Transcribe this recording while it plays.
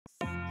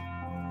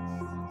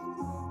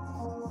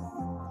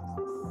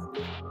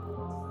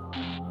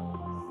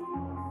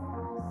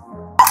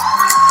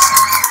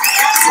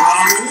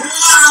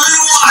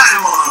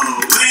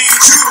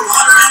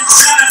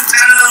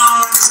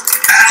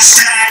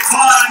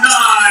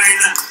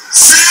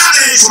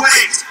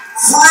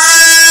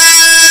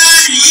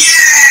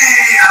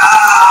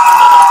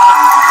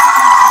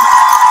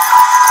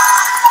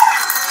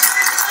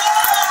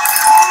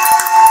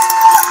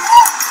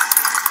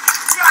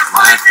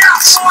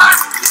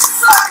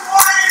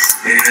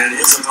and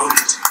his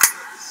opponent.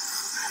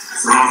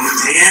 From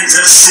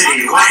Kansas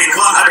City, weighing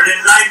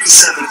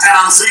 197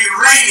 pounds, the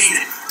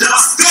reigning,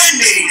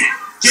 defending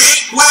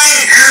Gateway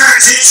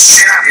Heritage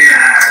Champion,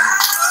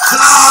 the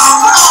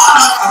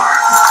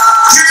Monarch,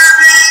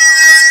 Jeremy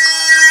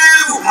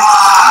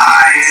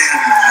Wyatt.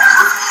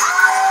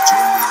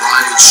 Jeremy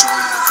Wyatt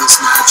showing what this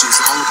match is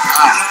all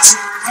about. To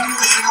review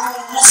the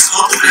rules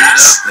of the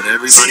match that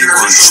everybody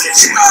wants to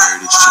be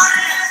Heritage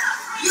Champion.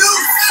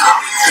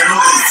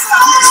 Gentlemen,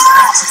 this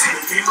match is for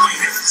the Gateway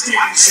Heritage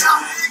Championship.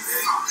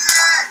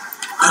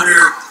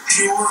 Under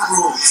pure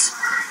rules,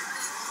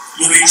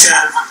 you each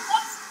have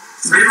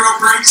 3 rope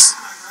breaks.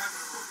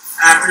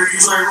 After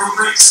usually rope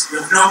breaks, you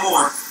have no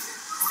more.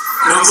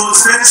 No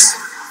close fist.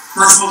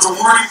 First one's a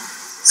warning.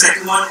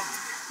 Second one,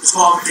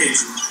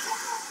 disqualification.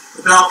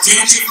 The belt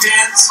can't change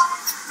hands.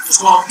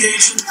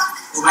 Disqualification.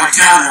 Or by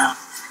count out.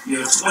 You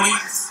have 20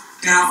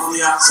 count on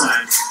the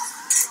outside.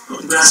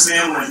 But the best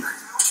man win.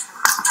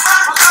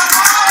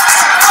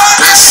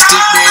 Best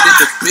stick man in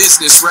the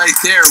business right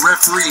there,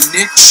 referee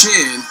Nick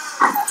Chin.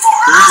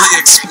 Really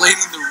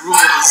explaining the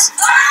rules.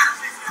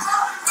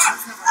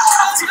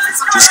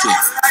 Just kidding.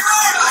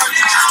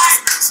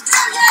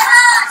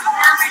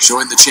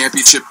 Showing the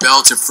championship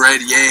belt to Fred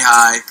Yehi.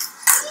 And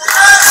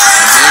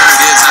there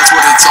it is. That's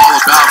what it's all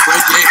about. Fred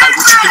Yehi,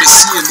 what you're going to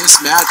see in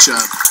this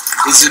matchup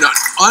is an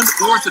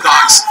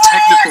unorthodox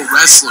technical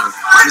wrestler.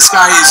 This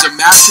guy is a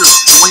master of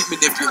joint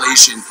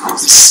manipulation.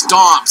 He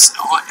stomps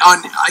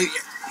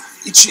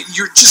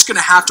you're just going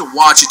to have to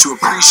watch it to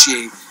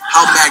appreciate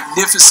how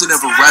magnificent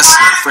of a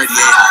wrestler Fred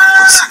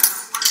Yehi is.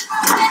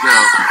 There we go.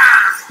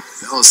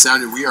 Bell is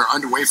sounded. We are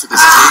underway for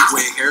this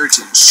Gateway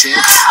Heritage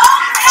Championship.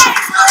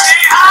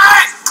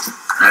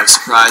 No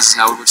surprises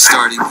how we're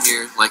starting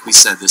here. Like we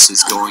said, this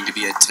is going to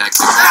be a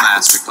technical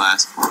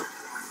masterclass.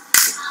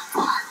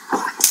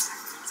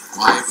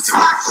 Wyatt with the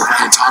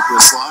overhand top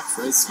wrist lock.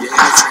 Fred Yehi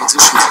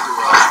transitions into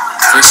a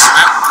first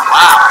round.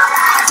 Wow.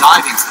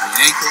 Diving for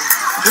the ankle.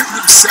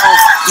 Putting himself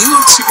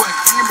into a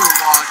hammer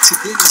lock to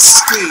then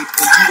escape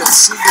and do a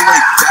single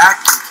leg back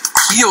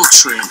heel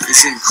trim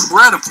is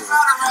incredible.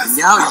 And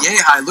now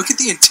Yehi, look at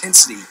the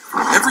intensity.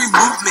 Every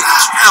movement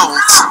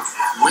counts,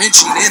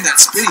 wrenching in that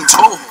spinning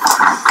toe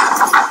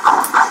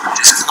hold.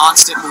 Just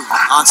constant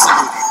movement, constant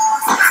movement.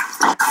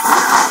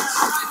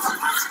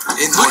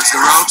 In towards the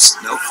ropes.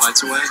 Nope,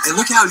 fights away. And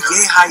look how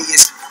Yehi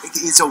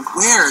is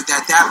aware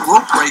that that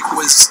rope break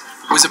was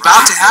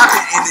about to happen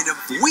and then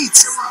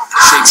avoids it.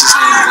 Shakes his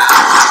hand.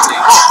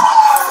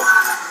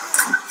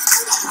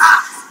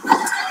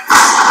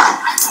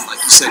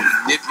 Like you said,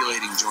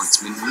 manipulating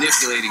joints,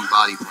 manipulating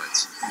body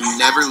parts. He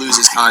never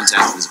loses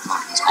contact with his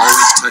opponent. He's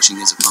always touching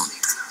his opponent.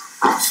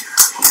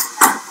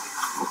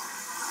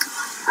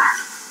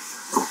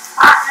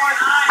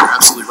 You're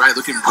absolutely right.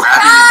 Look at him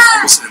grabbing him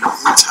almost in a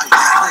really tight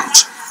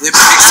clinch. And then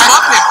picks him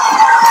up and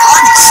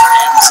body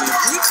slams him.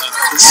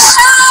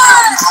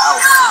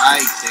 Power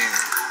right there.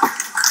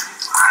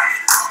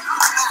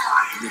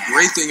 The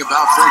great thing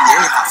about Fred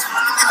Yehi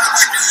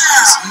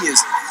is he is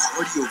a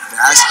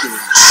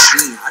cardiovascular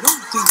machine. I don't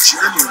think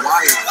Jeremy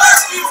Wyatt,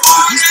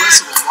 he's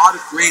wrestled a lot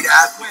of great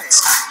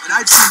athletes, and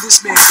I've seen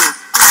this man go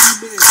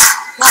 30 minutes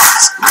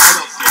plus at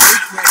a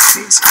breakneck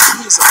pace,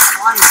 and he is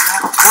applying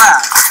that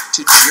craft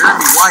to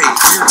Jeremy Wyatt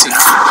here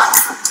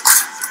tonight.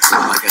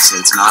 Like I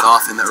said, it's not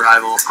often that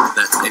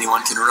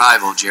anyone can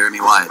rival Jeremy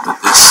Wyatt, but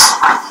this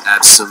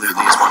absolutely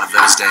is one of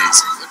those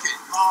days.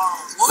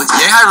 But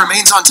Yehi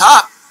remains on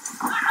top.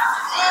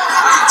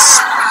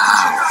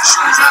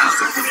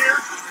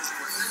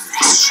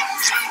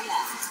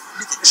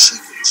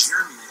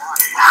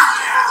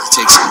 He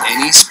takes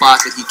any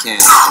spot that he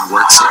can and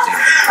works it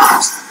down.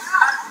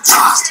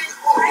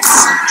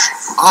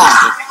 Oh,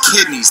 the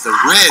kidneys, the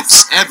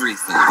ribs,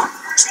 everything.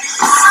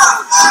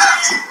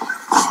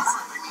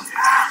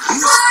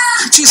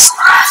 He just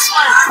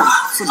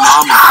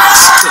phenomenal.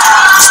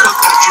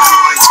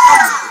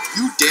 If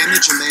you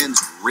damage a man's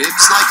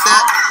ribs like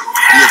that,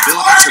 the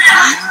ability to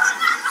breathe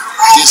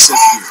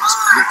disappears.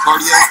 Your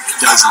cardio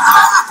doesn't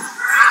matter.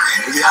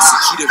 Maybe that's the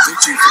key to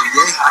victory for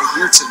Yehi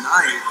here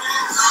tonight.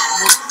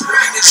 Almost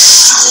putting his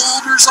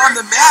shoulders on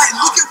the mat. And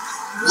look at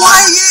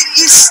Wyatt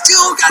is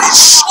still got his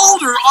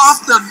shoulder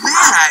off the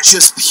mat.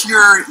 Just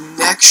pure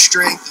neck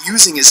strength,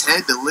 using his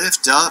head to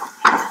lift up.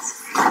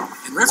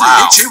 And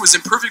referee AJ was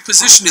in perfect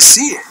position to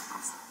see it.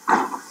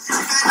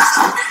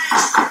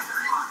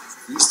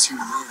 These two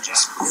men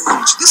just feeling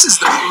each. This is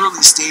the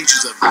early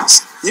stages of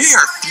this. They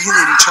are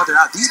feeling each other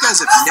out. These guys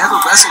have never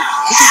wrestled.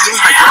 Look at Yehi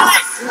grabbing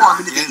that forearm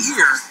into the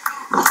ear.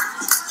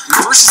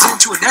 Reverses it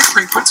into a neck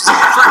crank, puts him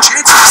in front,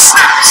 chance to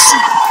suplex.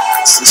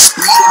 The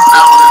speed and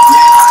power of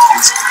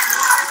Yehi is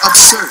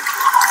absurd.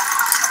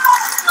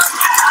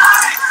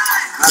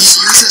 He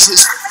uses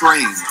his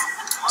frame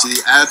to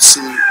the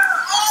absolute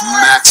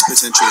max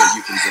potential that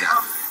you can get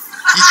out of it.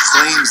 He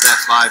claims that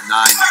 5'9"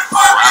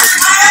 proudly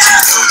because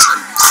he knows how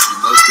to use it in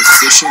the most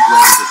efficient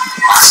way that you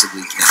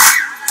possibly can.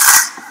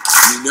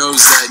 And he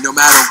knows that no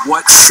matter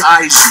what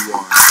size you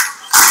are,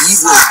 He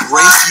will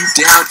break you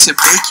down to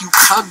make you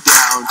come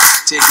down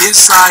to his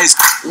size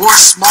or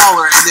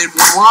smaller, and then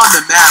when we're on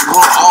the mat,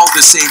 we're all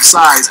the same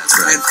size.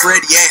 And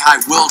Fred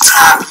Yehi will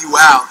tap you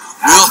out.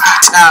 Will he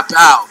tap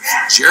out?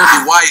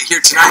 Jeremy Wyatt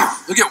here tonight.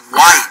 Look at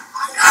Wyatt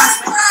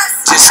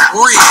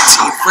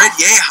disorienting Fred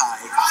Yehi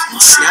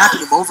and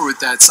snapping him over with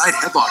that side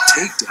headlock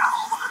takedown.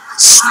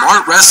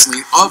 Smart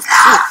wrestling, of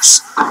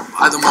course,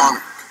 by the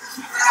Monarch.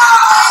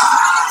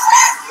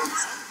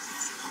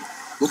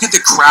 Look at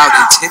the crowd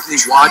intently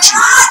watching.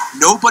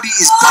 Nobody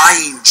is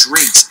buying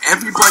drinks.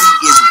 Everybody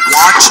is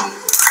watching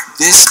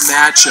this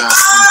matchup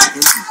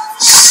intently.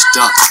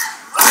 Stuck.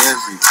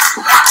 Everybody.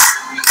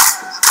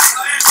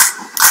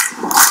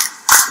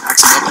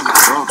 Backs him up into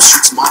the ropes,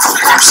 shoots him off the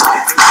far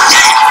side.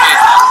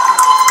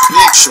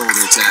 Big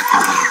shoulder attack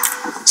again.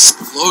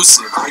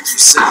 Explosive, like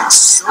you said.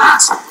 So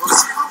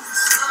explosive.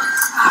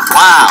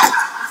 Wow.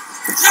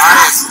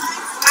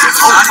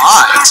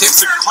 I tip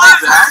to call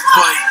that,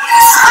 but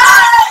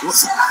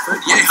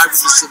Fred Yehi with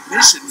the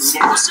submission move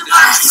almost did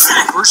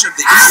a version of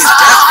the Indian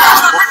death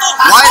bomb.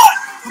 What?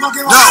 No.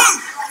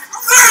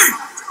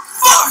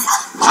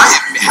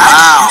 Wyatt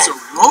had to use a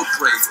rope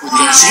break with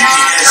the Indian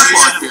death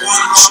bomb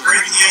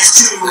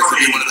variation.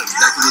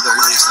 That could be the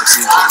earliest I've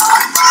seen Jeremy.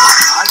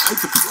 I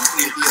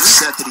completely He'd be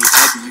upset that he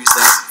had to use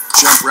that,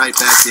 jump right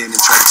back in and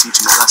try to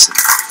teach him a lesson.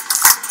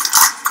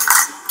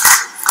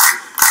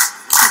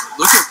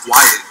 Look at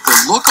Wyatt, the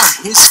look on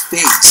his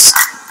face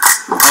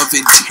of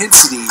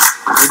intensity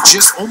and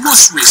just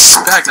almost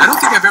respect. I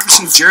don't think I've ever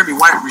seen Jeremy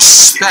Wyatt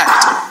respect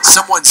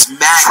someone's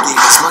mat game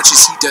as much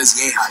as he does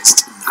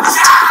Yehi's tonight.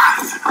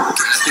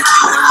 I think he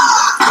learned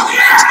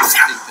that.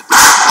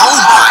 Oh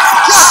my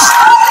God!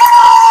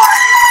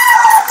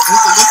 I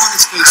think the look on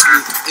his face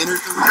when he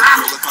entered the ring and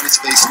the look on his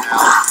face now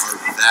are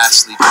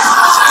vastly different.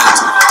 His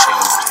attitude has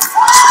changed in the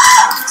past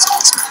performance of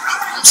this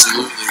match.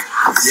 Absolutely.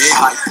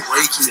 Yehi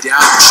breaking down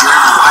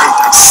Jeremy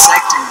Wyatt,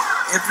 dissecting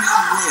every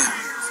limb,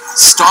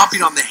 stomping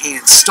on the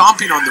hands,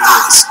 stomping on the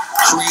wrists,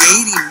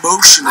 creating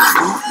motion and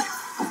movement.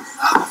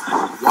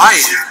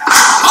 Wyatt,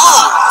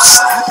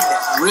 snapping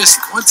that wrist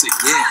once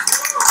again.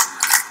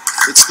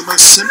 It's the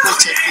most simple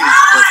technique,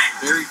 but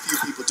very few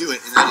people do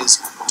it, and that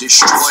is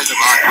destroy the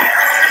body.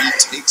 He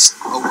takes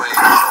away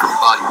your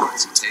body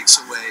parts. He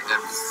takes away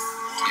everything.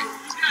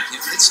 You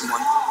can't hit someone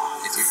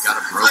if you've got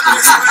a broken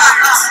hand.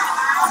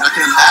 You're not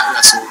going to mat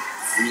wrestle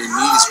when your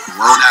knee is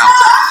blown out.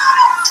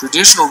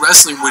 Traditional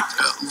wrestling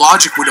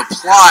logic would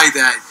apply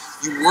that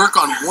you work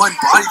on one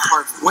body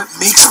part. What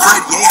makes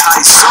Fred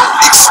Yehi so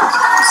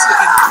explosive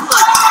and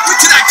good? Look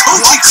at that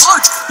Koji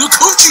clutch. The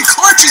Koji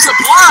clutch is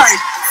applied.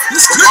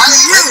 This could be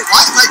it.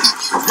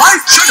 Wyatt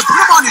trying to put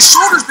him on his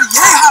shoulders, but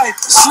Yehi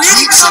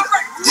creating some.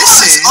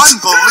 This is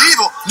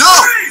unbelievable. No.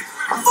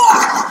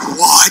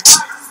 What?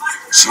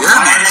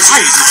 Jeremy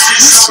Wyatt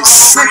is his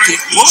second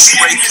rope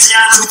break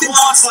within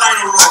 2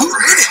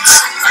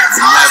 minutes.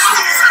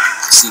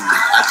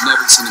 I've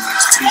never seen him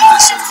use two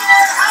this early.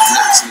 I've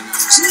never seen him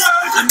use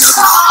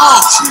another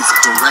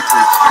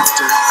directly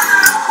after.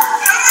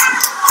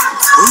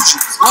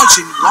 Koji clutch,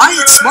 and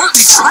Wyatt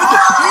smartly tried to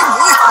pin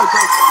Yehi,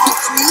 but he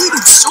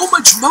created so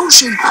much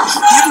motion, he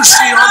never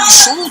stayed on his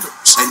shoulders.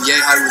 And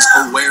Yehi was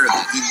aware of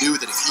it. He knew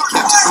that if he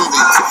kept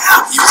moving,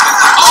 he was going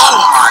to.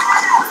 Oh my!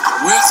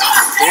 With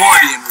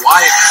authority, and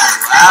Wyatt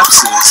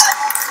collapses.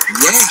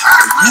 Yehi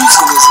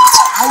using his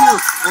entire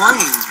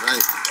frame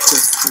to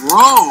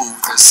throw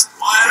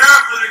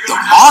the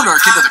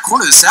Monarch into the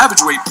corner of the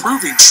Savageweight,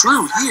 proving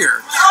true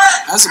here.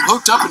 Has him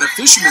hooked up in a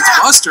fisherman's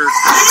buster.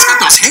 Let's get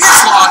those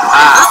hands locked.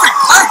 Perfect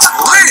plex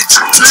bridge.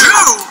 2.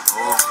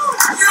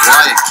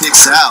 Wyatt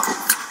kicks out.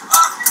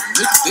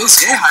 Look at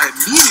this. Yehi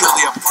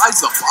immediately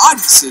applies the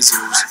body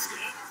scissors.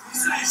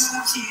 And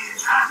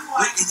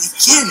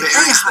again,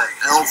 buries the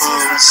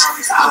elbows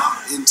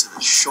up into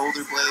the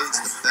shoulder blades,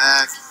 the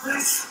back.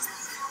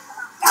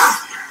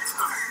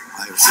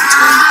 Wyatt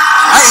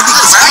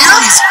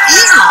grabbing his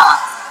ear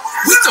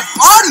with the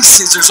body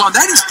scissors on.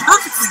 That is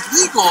perfectly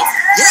legal.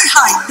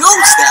 Yehi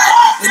knows that.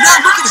 And now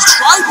look at him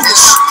driving the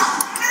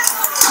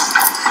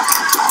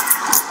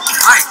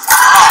My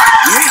God,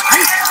 I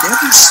have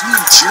never seen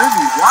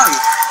Jeremy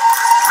Wyatt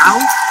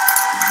out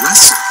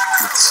wrestle.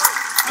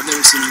 I've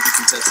never seen him be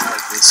contested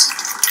like this.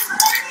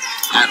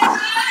 Ever.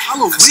 How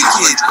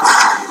wicked.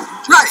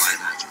 Right.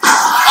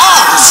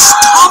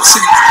 Stomps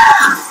him.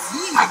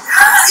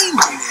 Grinding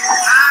it.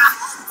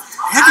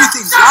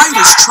 Everything Wyatt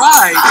has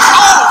tried.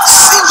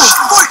 Single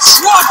foot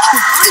drop,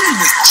 completing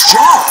the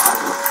jaw.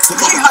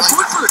 Yehi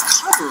going for the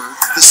cover.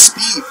 The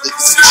speed, the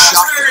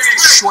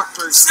short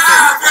burst thing.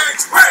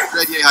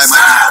 Fred Yehi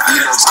might be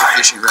the most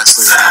efficient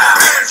wrestler in the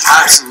world.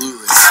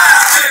 Absolutely.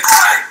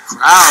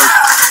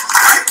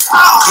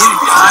 Crowd getting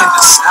behind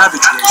the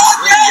Savageweight.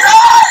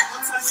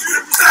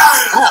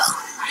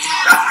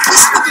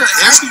 Listen to the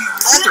heavy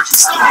leather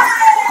he's on.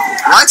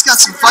 Wyatt's got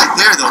some fight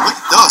there, though. Look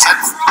at those.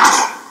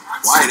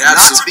 Wyatt not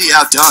to be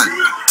outdone.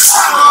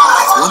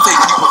 One thing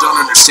people don't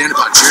understand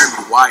about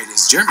Jeremy Wyatt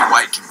is Jeremy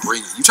Wyatt can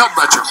bring it. You talk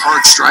about your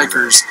hard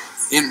strikers,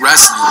 in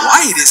wrestling,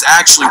 Wyatt is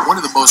actually one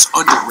of the most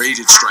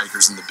underrated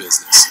strikers in the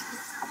business.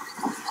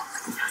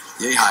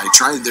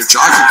 Yehi they're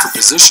jockeying for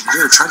position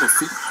here, trying to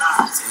figure.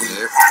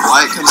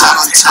 Wyatt comes out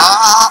on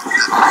top,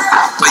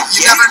 but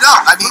you never know.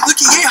 I mean, look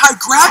at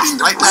Yehi grabbing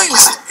the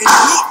wrist, and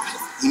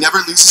he never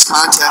loses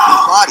contact with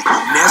the body.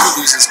 Never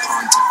loses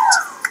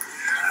contact.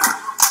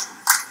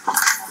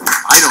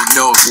 I don't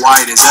know if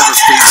Wyatt has ever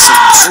faced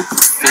someone so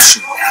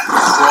proficient in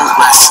pro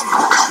wrestling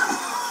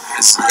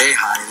as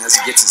Yehi, and as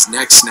he gets his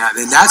neck snapped.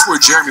 And that's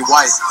where Jeremy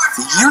Wyatt,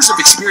 the years of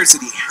experience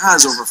that he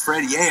has over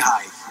Fred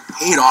Yehi,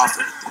 paid off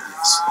right there.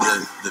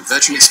 The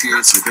veteran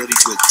experience, the ability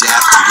to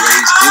adapt to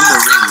ways in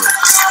the ring with.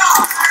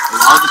 A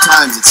lot of the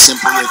times it's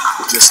simply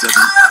just a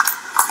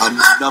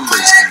numbers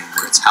game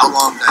where it's how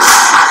long does it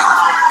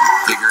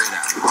figure it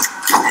out.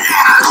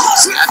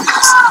 Snapping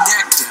his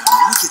neck down,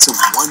 only gets a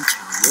 1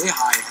 count.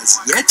 Yehi has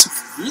yet to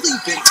really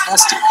been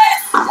tested.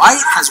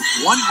 Wyatt has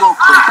 1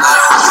 rope break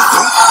left.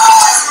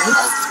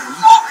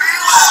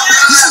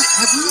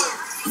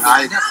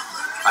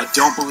 I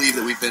don't believe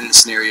that we've been in a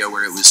scenario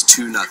where it was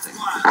 2-0.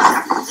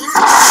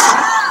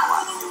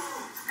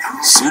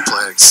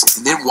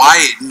 Suplex. And then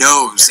Wyatt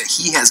knows that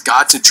he has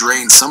got to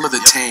drain some of the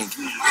tank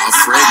of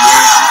Fred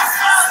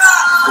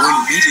Yehi. Going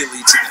immediately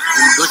to that.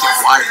 And look at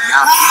Wyatt.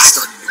 Now he's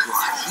starting to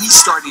grind. He's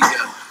starting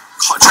to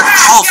try to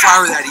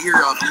cauliflower that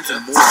ear up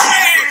even more.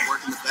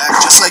 Working the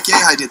back, just like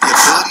Yehi did. The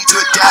ability to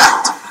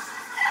adapt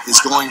is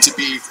going to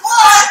be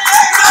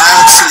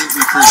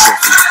absolutely crucial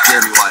for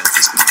Jeremy Wyatt at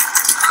this point.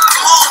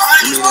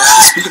 I mean,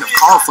 speaking of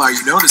cauliflower,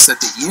 you notice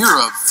that the ear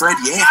of Fred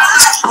Yehi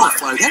is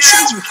cauliflower. That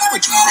shows you how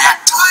much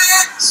mat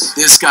time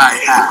this guy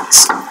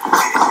has.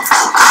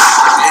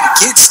 And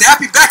again,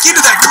 snapping back into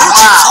that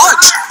Koji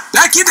clutch.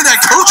 Back into that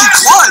Koji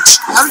clutch.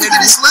 How did he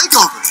get his leg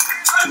over?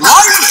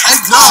 Wyatt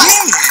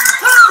again.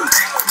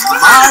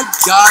 My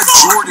God,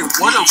 Jordan,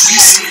 what are we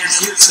seeing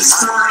here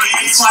tonight?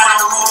 He's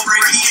out.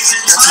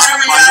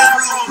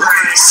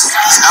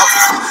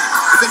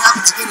 If it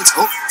happens again, it's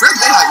Fred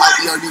Yehi might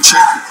be our new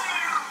champion.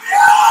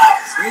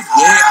 Fred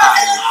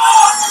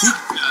Yehi,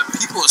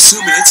 people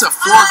assuming it's a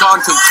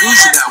foregone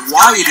conclusion that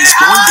Wyatt is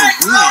going to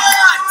win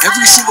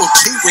every single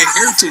Gateway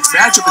Heritage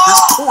matchup at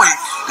this point,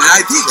 and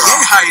I think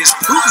Yehi is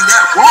proving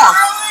that wrong.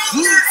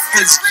 He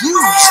has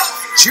used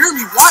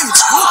Jeremy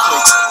Wyatt's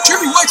workplates.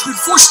 Jeremy Wyatt's been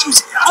forced to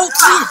use all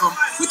 3 of them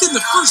within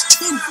the first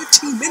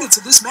 10-15 minutes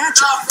of this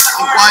matchup.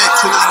 And Wyatt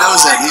clearly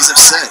knows that. He's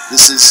upset.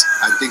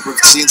 I think we're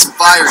seeing some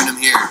fire in him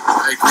here.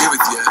 I agree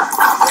with you.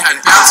 Yeah,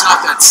 bouncing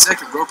off that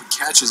second rope and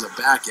catches a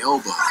back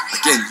elbow.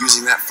 Again,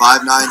 using that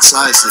 5'9"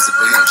 size to his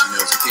advantage.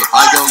 He knows, okay, if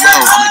I go low,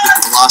 I'm going to get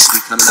the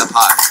velocity coming up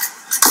high.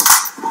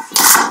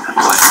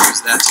 Wyatt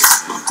used that to his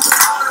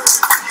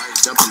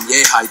advantage. Jumping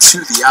Yehi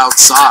to the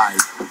outside.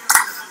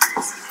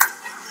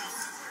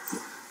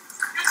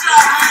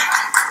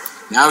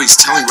 Now he's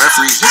telling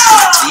referee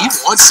he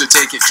wants to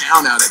take a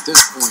count out at this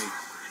point.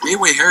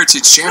 Gateway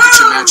Heritage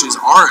Championship matches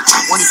are a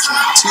 20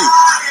 count too.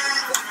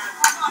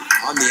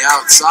 On the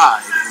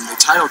outside, and the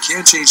title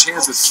can change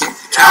hands with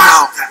count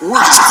out or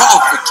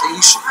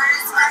disqualification.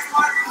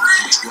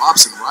 He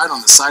drops him right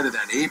on the side of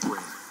that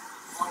apron.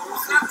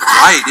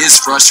 Wyatt is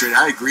frustrated.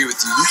 I agree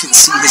with you. You can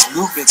see his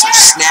movements are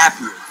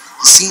snappier.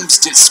 He seems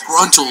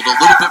disgruntled a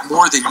little bit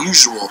more than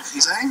usual.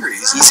 He's angry.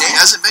 He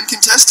hasn't been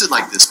contested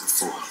like this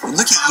before. And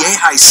look at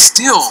Yehi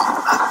still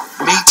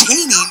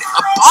maintaining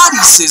a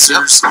body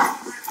scissors.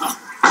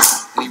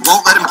 And he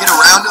won't let him get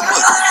around him.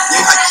 Look,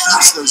 Yehi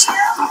keeps those.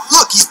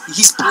 Look,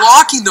 he's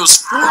blocking those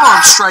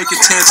forearm strike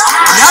attempts.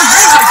 And now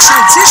Yehi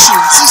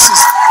transitions. This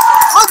is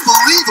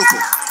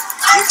unbelievable.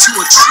 Into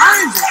a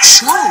triangle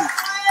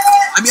choke.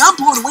 I mean, I'm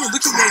blown away.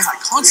 Look at Yehi,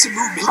 constant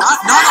movement,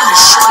 not on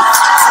his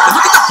shoulders. And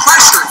look at the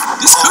pressure.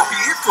 This could be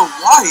it for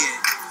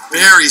Wyatt.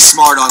 Very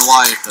smart on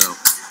Wyatt, though.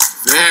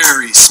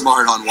 Very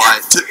smart on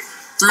Wyatt.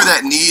 Threw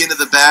that knee into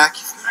the back.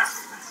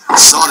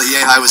 Saw that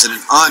Yehi was in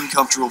an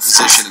uncomfortable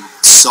position and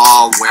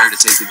saw where to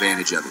take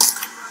advantage of it.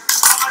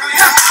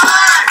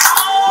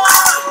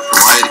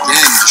 Wyatt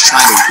again just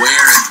trying to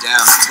wear him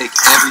down, take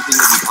everything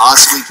that he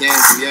possibly can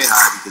from Yehi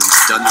because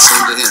he's done the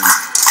same to him.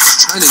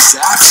 Trying to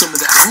zap some of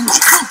that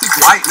energy. I don't think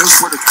Wyatt knows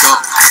where to go.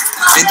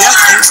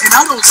 And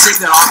I don't say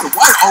that often.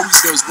 Wyatt always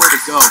knows where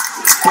to go.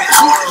 But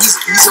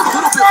he's a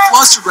little bit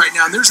flustered right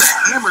now, and there's a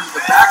hammer to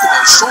the back of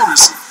that shoulder.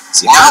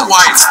 See now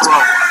Wyatt's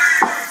throwing.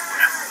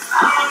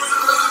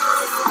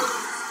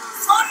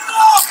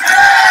 Look at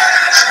that.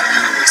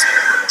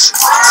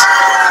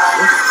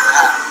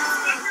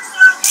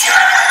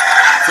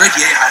 Fred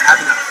Yehi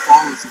having that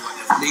follow through like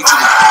that major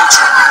league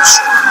pitcher on the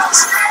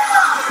strikes.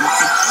 And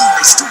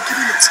Yehi still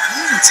getting those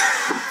hands.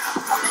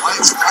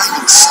 Wyatt's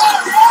finding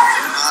something.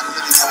 Not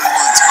hitting how he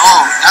wants.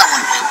 Oh, that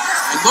one hit.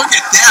 And look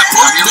at that.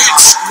 Both men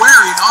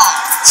squaring off.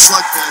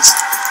 Slugfest.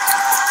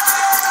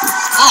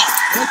 Oh,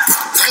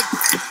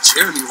 headbutt.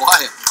 Jeremy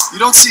Wyatt. You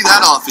don't see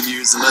that often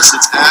used unless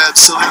it's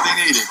absolutely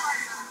needed.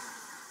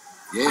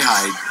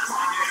 Yehi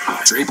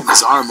draping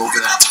his arm over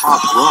that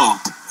top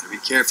rope. Be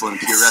careful in a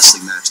pure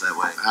wrestling match that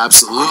way.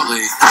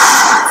 Absolutely.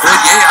 Fred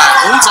Yehi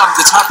holds onto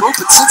the top rope,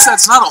 but since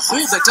that's not a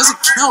hold, that doesn't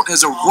count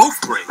as a rope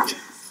break. Oh,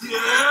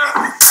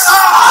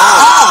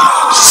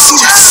 see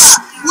that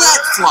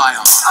sweat fly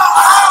off.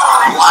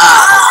 Wow.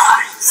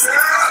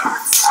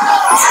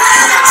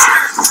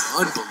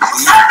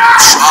 Unbelievable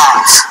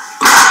shots.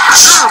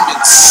 German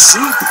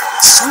super.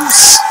 So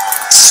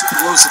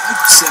explosive.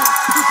 Like you said,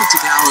 perfect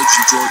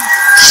analogy, Jordan.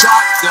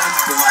 Shotgun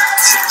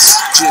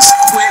blasts. Just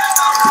quick,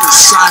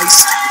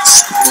 precise,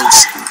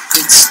 explosive.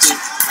 Instant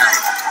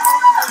power.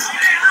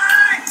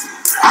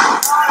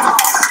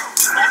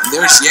 And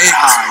there's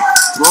Yehi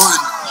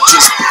throwing,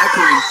 just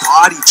peppering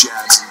body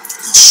jabs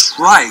and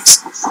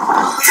strikes.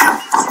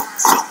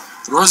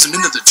 Throws him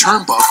into the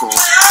turnbuckle.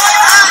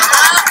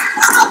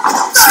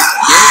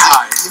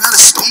 Yehi, The amount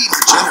of speed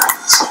he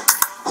generates.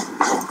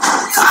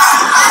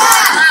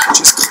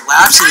 just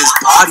collapsing his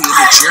body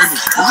into Jeremy.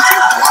 Look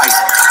at Wyatt.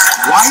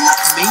 Wyatt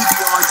may be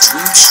on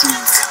Dream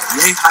Street.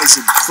 Yehi's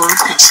in firm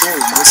control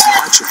in this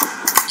matchup.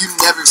 You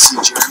never see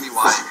Jeremy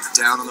Wyatt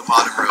down on the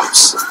bottom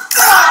ropes.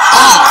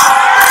 Oh!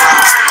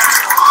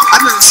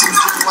 I've never seen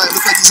Jeremy Wyatt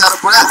look like he's out of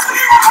breath.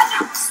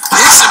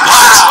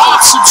 Wow!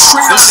 Some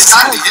straight on This his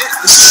has gotta head. be it.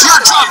 This is sheer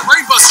drop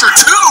brainbuster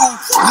too!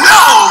 No!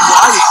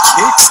 Wyatt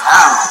kicks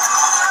out.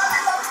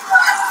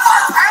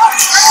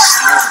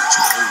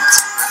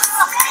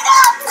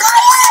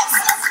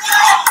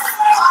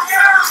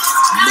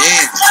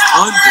 Man,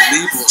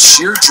 unbelievable.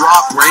 Sheer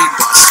drop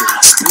brainbuster.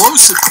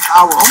 Explosive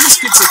power.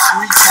 Almost gets a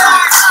 3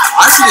 count.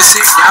 I'm going to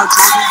say it now,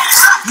 Jordan.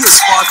 He has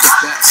fought the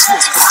best. He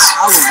has fought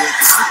power with.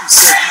 And like you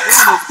said, he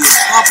ran over the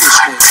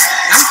accomplishment.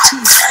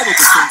 19 title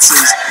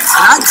defenses.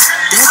 And I've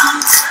never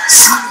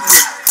seen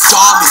him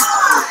dominate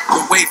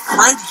the way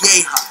Fred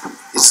Yehi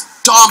is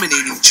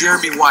dominating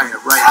Jeremy Wyatt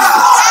right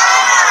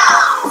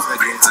now. Fred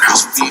Yehi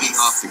just feeding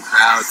off the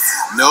crowd.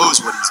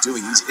 Knows what he's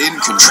doing. He's in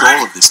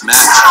control of this match.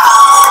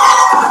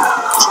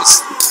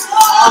 Just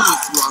follow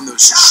through on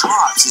those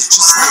chops. It's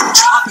just like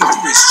chopping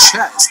through his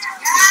chest.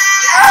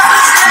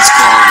 He's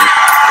calling it.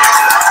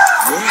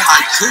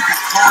 Yehi could be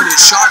calling his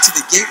shot to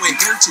the Gateway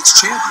Heritage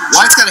Championship.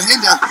 Wyatt's got a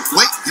hand down.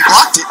 Wait, he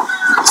blocked it.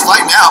 He's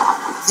fighting out.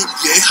 Then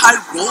Yehi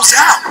rolls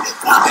out.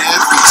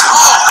 Every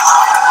time.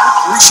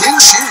 Oh, Chin,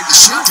 the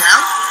shin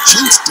down.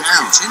 Chin's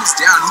down. Chin's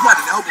down. He got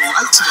an elbow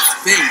right to the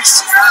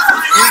face.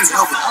 And an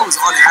elbow. That was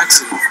on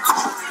accident.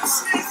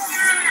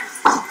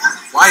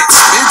 Wyatt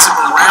spins him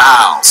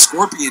around.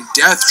 Scorpion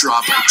death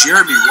drop by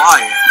Jeremy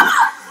Wyatt.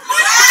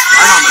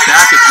 Right on the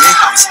back of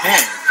Yehi's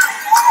head.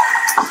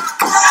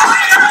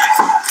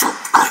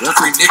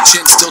 Referee Nick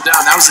Chin still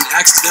down. That was an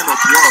accidental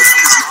blow. That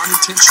was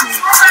non-intentional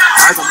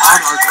by the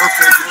Monarch or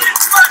Fred Yehi.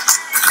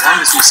 As long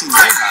as we see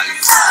Yehi,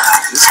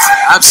 This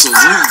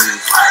absolutely.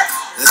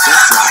 that's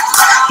that drop.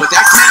 But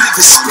that created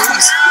the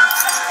space.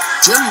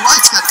 Jeremy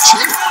Wyatt's got a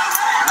chin.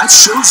 That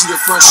shows you the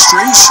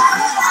frustration.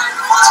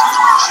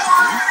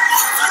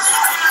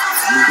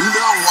 I mean, we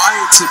know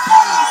Wyatt to be,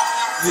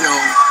 you know,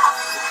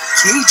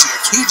 cagey, a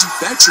cagey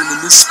veteran in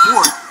this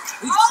sport.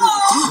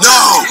 No!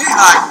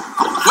 Yehi.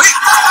 Wait!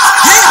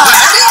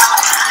 Yehi!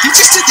 He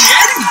just did the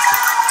Eddie!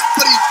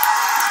 But he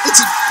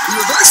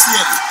reversed the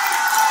Eddie.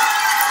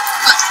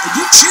 And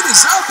your chin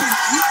is up, and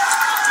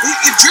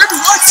if Jeremy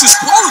Wyatt's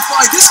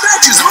disqualified, this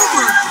match is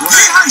over.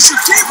 Yehi's the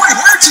Gateway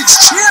Heritage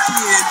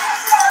Champion.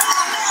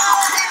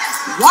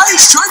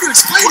 Wyatt's trying to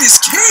explain his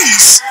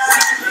case.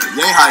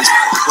 Yehi's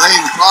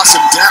playing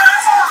possum depth.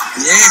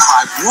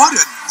 Yehi, what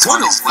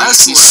a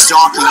wrestler. He's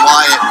stalking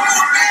Wyatt.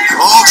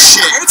 Oh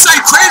shit. Inside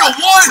cradle, 1,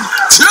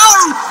 2,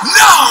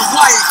 no!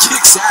 Wyatt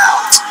kicks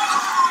out.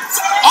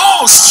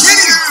 Oh,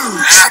 skinny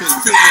back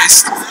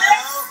fist.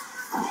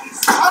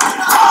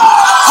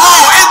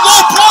 Oh, and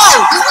low blow.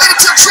 He waited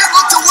till Chin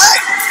looked away.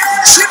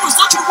 Chin was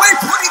looking away,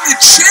 putting the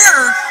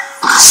chair.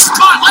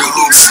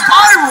 Lightning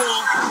spiral.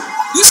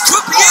 This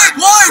could be it. 1,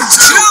 2.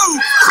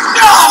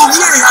 No!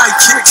 Yehi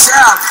kicks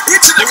out.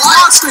 Into the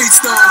crossface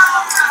though.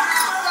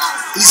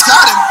 He's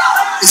got him.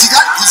 He's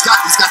got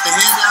the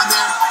hand down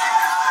there.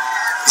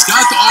 He's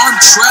got the arm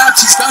trapped.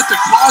 He's got the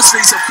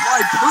crossface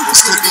applied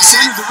purposely to the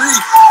center of the ring.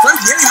 Fred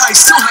Yehi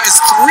still has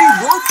 3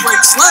 rope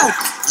breaks left.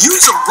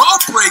 Use a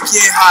rope break,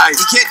 Yehi.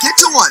 He can't get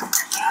to one.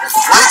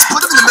 Wyatt's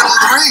put him in the middle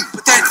of the ring.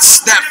 But that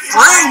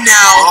frame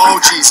now Oh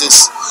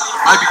Jesus.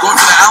 might be going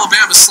for the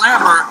Alabama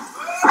Slammer.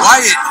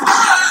 Wyatt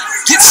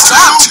gets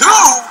stopped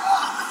too.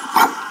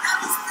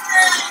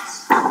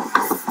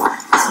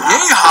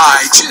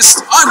 Yehi,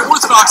 just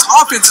unorthodox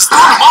offense is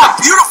throwing him off.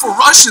 Beautiful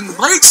Russian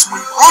leg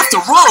sweep off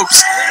the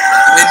ropes.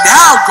 And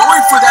now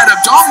going for that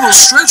abdominal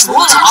stretch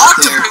roll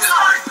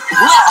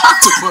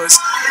octopus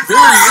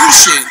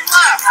variation.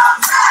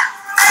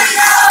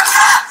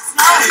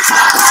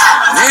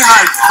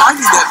 Yehi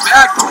finding that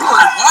back door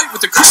and Wyatt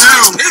with the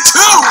crucifix hit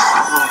too.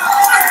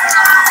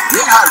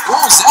 Yehi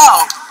rolls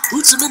out,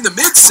 boots him in the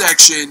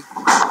midsection,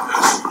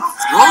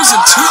 throws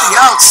him to the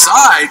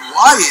outside.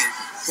 Wyatt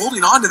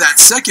holding on to that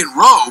second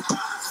rope.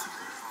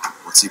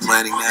 What's he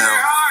planning now?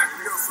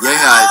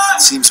 Yehi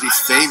seems to be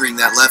favoring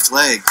that left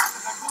leg.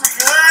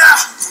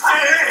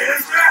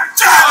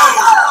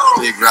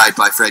 big right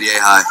by Fred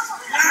Yehi.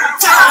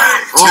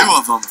 Two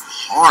of them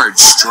hard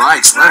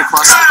strikes right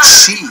across the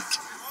cheek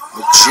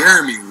of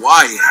Jeremy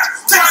Wyatt.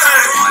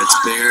 Wyatt's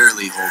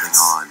barely holding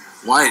on.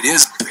 Wyatt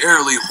is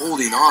barely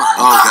holding on.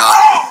 Oh, God.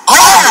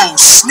 Oh!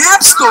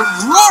 Snaps the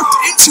rope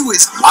into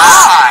his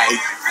eye.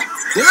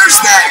 There's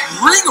that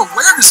ring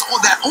awareness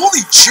that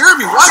only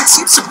Jeremy Wyatt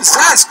seems to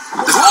possess.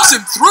 Pulls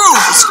him through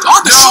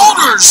on the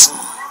shoulders.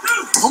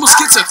 Almost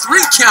gets a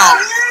 3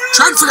 count.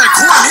 Trying for that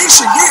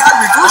coronation. Yehi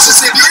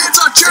reverses it. Lands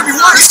on Jeremy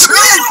Wyatt's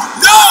head.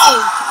 No!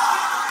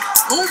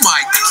 Oh my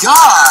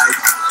God.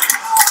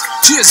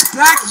 Just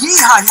back.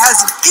 Yehi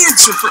has an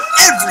answer for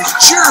every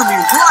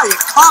Jeremy Wyatt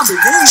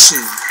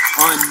combination.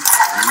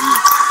 Unreal.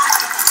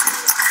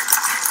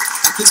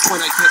 At this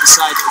point, I can't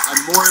decide if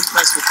I'm more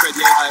impressed with Fred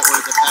Yehi or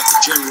the fact that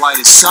Jeremy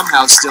Wyatt is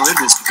somehow still in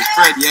this, because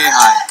Fred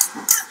Yehi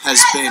has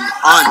been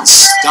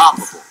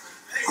unstoppable.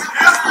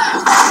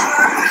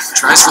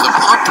 Tries for the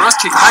pump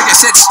thrust kick. Like I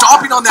said,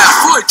 stomping on that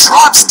foot,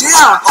 drops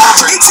down,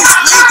 takes his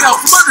leg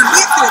out from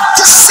underneath him.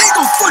 Just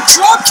single foot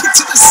drop kick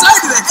to the side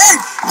of the head.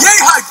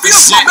 Yehi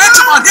feels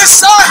momentum on his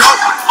side.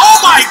 Oh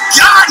my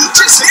God, he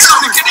just hit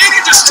him. The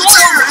Canadian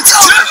Destroyer. It's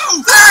over.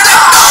 There it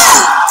is.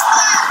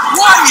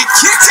 Wyatt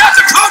kicks out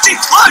the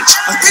coaching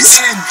punch.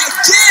 Again,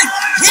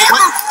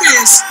 hammer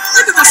fist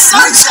into the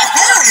side of the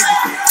head.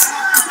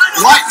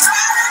 Wyatt.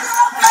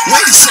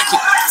 Wait a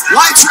second.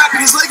 Wyatt's wrapping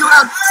his leg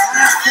around.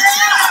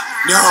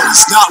 No,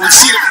 he's not. We've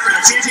seen it.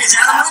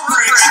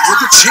 Well,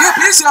 the champ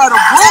is out of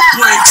rope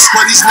breaks,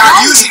 But he's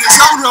not using his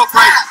own rope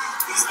break.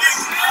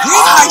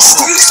 Yehi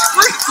stays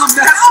free from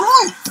that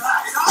rope.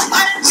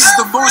 This is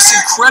the most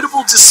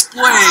incredible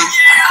display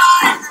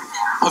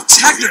of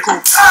technical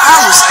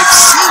prowess I've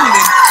seen,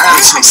 and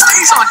Yehi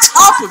stays on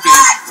top of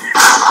it.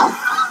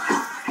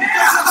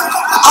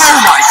 Oh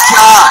my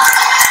God!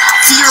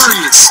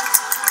 Furious.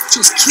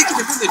 Just kicking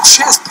him in the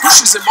chest,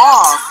 pushes him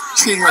off.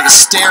 Treating like a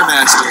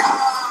Stairmaster.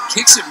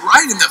 Kicks him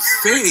right in the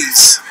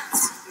face.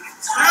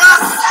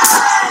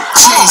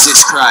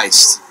 Jesus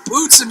Christ.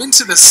 Boots him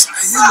into the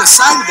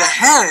side of the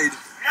head.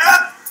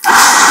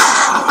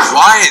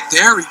 Wyatt,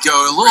 there we go.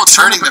 A little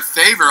Turning the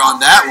favor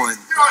on that one.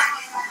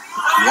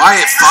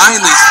 Wyatt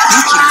finally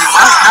thinking he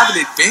might have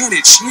an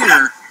advantage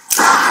here.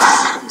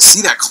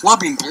 See that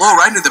clubbing blow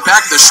right into the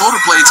back of the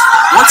shoulder blades.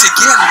 Once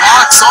again,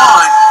 locks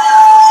on.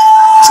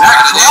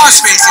 That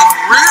crossface and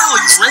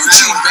really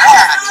wrenching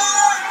back.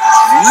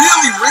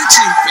 Really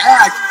wrenching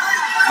back.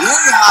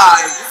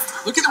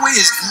 Yehi, look at the way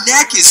his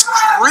neck is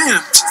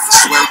crimped.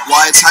 That's where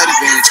Wyatt's height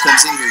advantage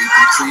comes in here. You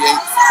can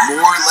create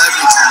more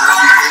leverage than where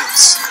he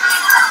lives.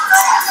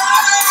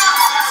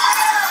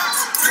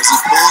 As he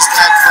pulls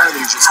back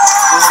further, he's just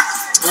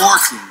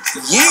torquing.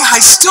 Yehi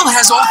still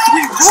has all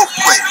 3 rope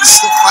breaks. He's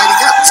still fighting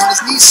up. He's on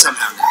his knees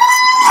somehow now.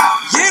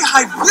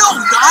 Yehi will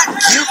not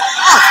give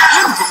up.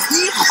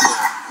 Unbelievable.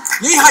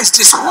 Yehi's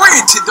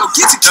disoriented though.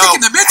 Gets a kick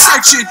in the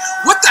midsection.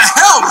 What the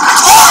hell?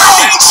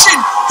 Coronation!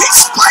 He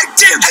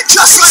spiked him! And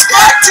just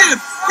spiked him!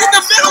 In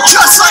the middle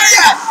just of the ring!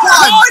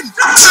 Like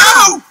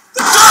that! 1,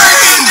 2, 3!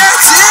 And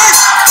that's it!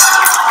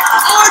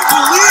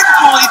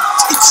 Unbelievable!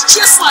 It's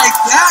just like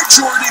that,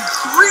 Jordan.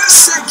 3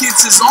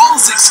 seconds is all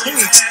it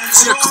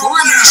takes in a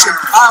coronation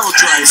pile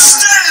driver.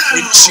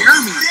 And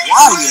Jeremy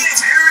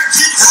Wyatt,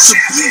 after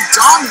being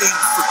dominated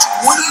for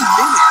 20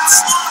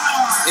 minutes,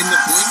 In the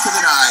blink of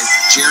an eye,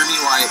 Jeremy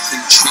Wyatt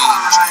can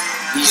change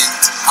the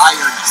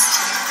entire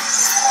match.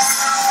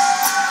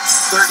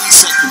 30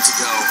 seconds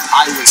ago,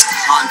 I was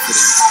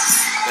confident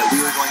that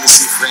we were going to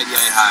see Fred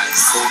Yehi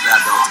hold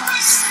that belt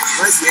time.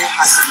 Fred Yehi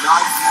had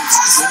not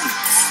used any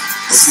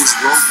of his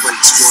rope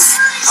breaks, Jordan.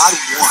 Not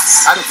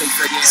once. I don't think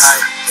Fred Yehi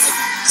had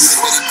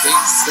even been in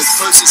danger. The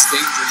closest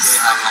danger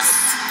Yehi had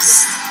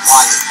was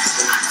Wyatt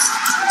pulling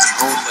his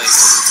own leg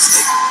over to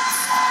make it.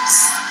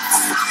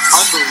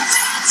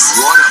 Unbelievable.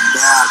 What a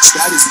match.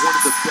 That is one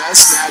of the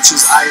best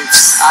matches I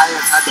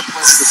have had the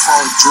pleasure to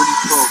call in Journey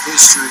Pro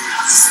history.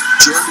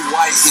 Jeremy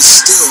Wyatt is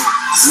still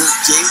your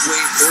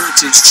Gateway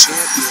Heritage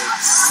Champion,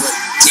 but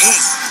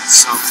dang,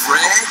 some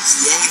Fred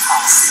Yehi.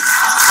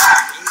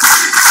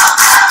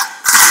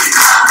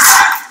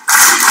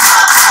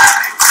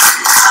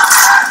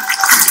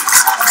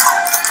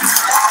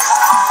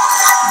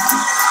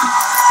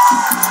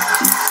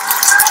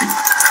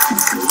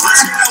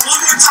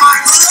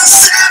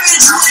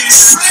 Savageweight,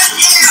 Fred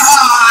Yehi,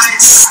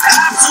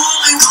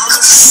 absolutely one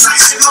of the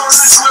sexiest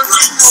wrestlers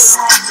in the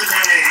world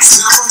today.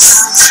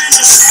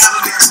 Finish him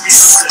against me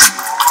today.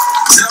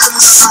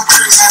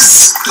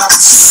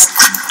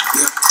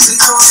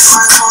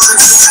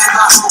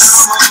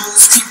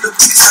 Keep the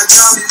peace like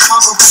Johnny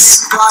Mama, baby,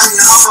 body,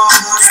 I'm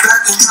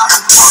back and not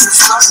the corner,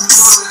 starting to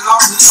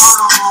love it,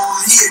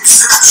 he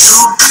exists, you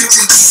don't give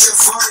it,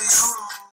 for you.